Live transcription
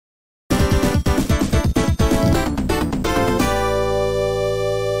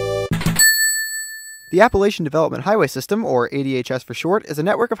The Appalachian Development Highway System, or ADHS for short, is a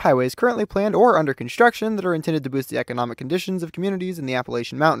network of highways currently planned or under construction that are intended to boost the economic conditions of communities in the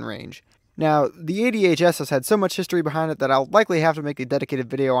Appalachian Mountain Range. Now, the ADHS has had so much history behind it that I'll likely have to make a dedicated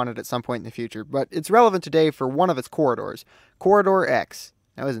video on it at some point in the future, but it's relevant today for one of its corridors, Corridor X.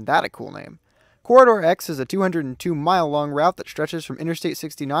 Now, isn't that a cool name? Corridor X is a 202-mile-long route that stretches from Interstate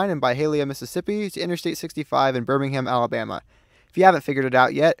 69 in Byhalia, Mississippi to Interstate 65 in Birmingham, Alabama. If you haven't figured it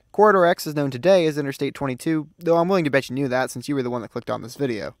out yet, Corridor X is known today as Interstate 22, though I'm willing to bet you knew that since you were the one that clicked on this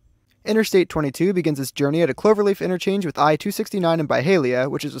video. Interstate 22 begins its journey at a cloverleaf interchange with I-269 in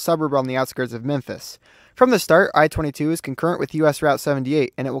Byhalia, which is a suburb on the outskirts of Memphis. From the start, I-22 is concurrent with US Route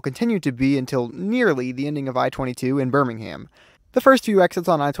 78, and it will continue to be until nearly the ending of I-22 in Birmingham. The first few exits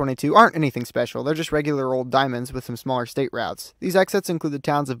on I-22 aren't anything special, they're just regular old diamonds with some smaller state routes. These exits include the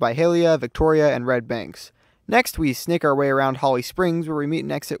towns of Byhalia, Victoria, and Red Banks. Next, we snake our way around Holly Springs, where we meet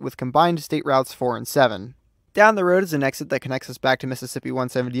an exit with combined state routes 4 and 7. Down the road is an exit that connects us back to Mississippi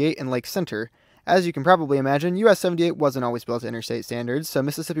 178 and Lake Center. As you can probably imagine, US 78 wasn't always built to interstate standards, so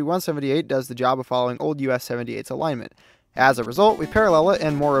Mississippi 178 does the job of following old US 78's alignment. As a result, we parallel it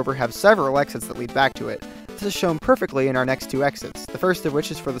and moreover have several exits that lead back to it. This is shown perfectly in our next two exits, the first of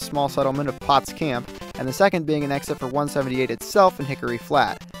which is for the small settlement of Potts Camp, and the second being an exit for 178 itself in Hickory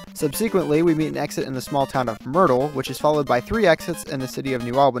Flat. Subsequently, we meet an exit in the small town of Myrtle, which is followed by 3 exits in the city of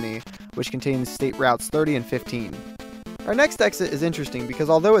New Albany, which contains state routes 30 and 15. Our next exit is interesting because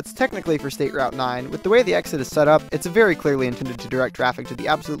although it's technically for State Route 9, with the way the exit is set up, it's very clearly intended to direct traffic to the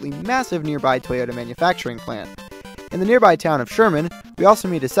absolutely massive nearby Toyota manufacturing plant. In the nearby town of Sherman, we also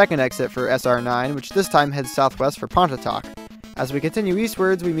meet a second exit for SR9, which this time heads southwest for Pontotoc. As we continue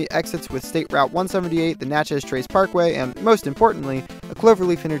eastwards, we meet exits with State Route 178, the Natchez Trace Parkway, and, most importantly, a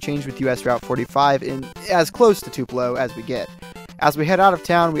cloverleaf interchange with US Route 45 in as close to Tupelo as we get. As we head out of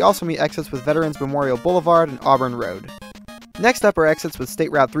town, we also meet exits with Veterans Memorial Boulevard and Auburn Road. Next up are exits with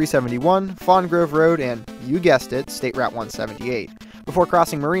State Route 371, Fawn Grove Road, and, you guessed it, State Route 178, before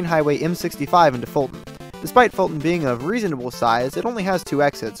crossing Marine Highway M65 into Fulton. Despite Fulton being of reasonable size, it only has 2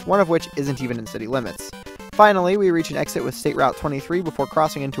 exits, one of which isn't even in city limits. Finally, we reach an exit with State Route 23 before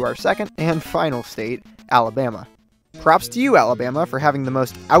crossing into our second and final state, Alabama. Props to you, Alabama, for having the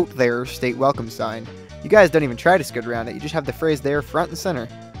most out there state welcome sign. You guys don't even try to skirt around it, you just have the phrase there front and center.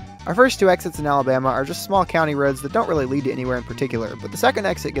 Our first 2 exits in Alabama are just small county roads that don't really lead to anywhere in particular, but the second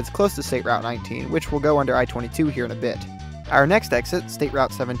exit gets close to State Route 19, which will go under I-22 here in a bit. Our next exit, State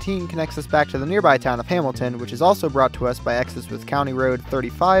Route 17, connects us back to the nearby town of Hamilton, which is also brought to us by exits with County Road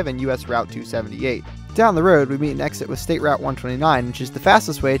 35 and US Route 278. Down the road, we meet an exit with State Route 129, which is the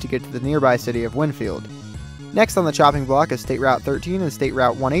fastest way to get to the nearby city of Winfield. Next on the chopping block is State Route 13 and State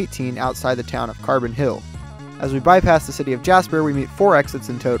Route 118 outside the town of Carbon Hill. As we bypass the city of Jasper, we meet 4 exits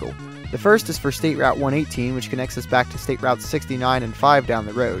in total. The first is for State Route 118, which connects us back to State Routes 69 and 5 down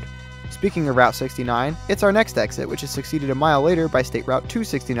the road. Speaking of Route 69, it's our next exit, which is succeeded a mile later by State Route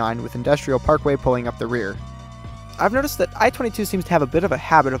 269 with Industrial Parkway pulling up the rear. I've noticed that I-22 seems to have a bit of a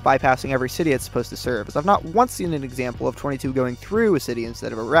habit of bypassing every city it's supposed to serve, as I've not once seen an example of 22 going through a city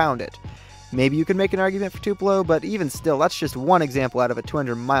instead of around it. Maybe you could make an argument for Tupelo, but even still, that's just one example out of a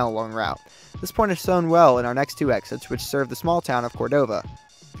 200-mile-long route. This point is shown well in our next 2 exits, which serve the small town of Cordova.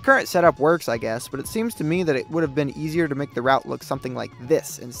 The current setup works, I guess, but it seems to me that it would have been easier to make the route look something like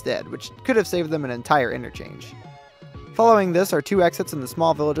this instead, which could have saved them an entire interchange. Following this are 2 exits in the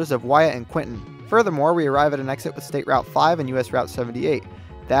small villages of Wyatt and Quinton. Furthermore, we arrive at an exit with State Route 5 and US Route 78.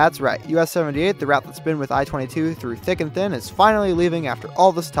 That's right, US 78, the route that's been with I-22 through thick and thin, is finally leaving after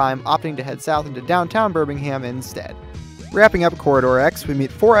all this time, opting to head south into downtown Birmingham instead. Wrapping up Corridor X, we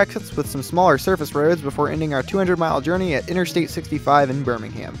meet 4 exits with some smaller surface roads before ending our 200-mile journey at Interstate 65 in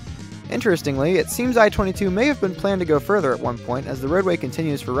Birmingham. Interestingly, it seems I-22 may have been planned to go further at one point, as the roadway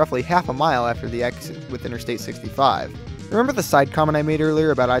continues for roughly half a mile after the exit with Interstate 65. Remember the side comment I made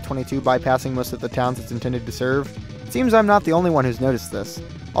earlier about I-22 bypassing most of the towns it's intended to serve? It seems I'm not the only one who's noticed this.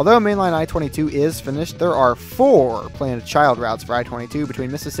 Although mainline I-22 is finished, there are 4 planned child routes for I-22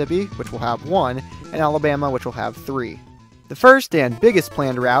 between Mississippi, which will have 1, and Alabama, which will have 3. The first and biggest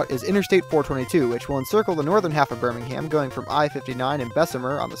planned route is Interstate 422, which will encircle the northern half of Birmingham, going from I-59 in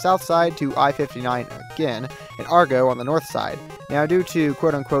Bessemer on the south side to I-59 again in Argo on the north side. Now, due to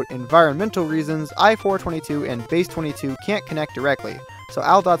quote-unquote environmental reasons, I-422 and Base 22 can't connect directly, so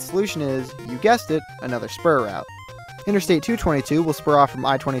AlDOT's solution is, you guessed it, another spur route. Interstate 222 will spur off from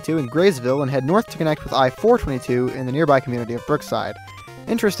I-22 in Graysville and head north to connect with I-422 in the nearby community of Brookside.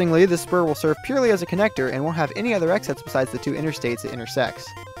 Interestingly, this spur will serve purely as a connector and won't have any other exits besides the 2 interstates it intersects.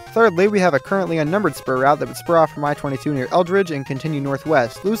 Thirdly, we have a currently unnumbered spur route that would spur off from I-22 near Eldridge and continue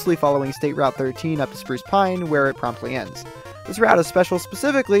northwest, loosely following State Route 13 up to Spruce Pine, where it promptly ends. This route is special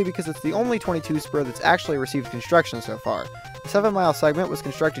specifically because it's the only 22 spur that's actually received construction so far. The 7-mile segment was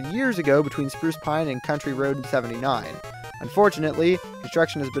constructed years ago between Spruce Pine and Country Road 79. Unfortunately,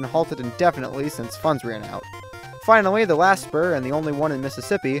 construction has been halted indefinitely since funds ran out. Finally, the last spur, and the only one in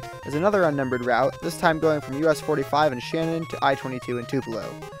Mississippi, is another unnumbered route, this time going from US 45 in Shannon to I-22 in Tupelo.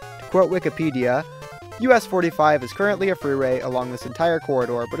 To quote Wikipedia, US 45 is currently a freeway along this entire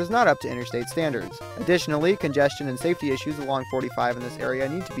corridor, but is not up to interstate standards. Additionally, congestion and safety issues along 45 in this area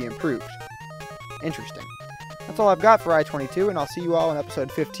need to be improved. Interesting. That's all I've got for I-22, and I'll see you all in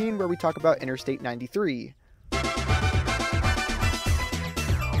episode 15 where we talk about Interstate 93.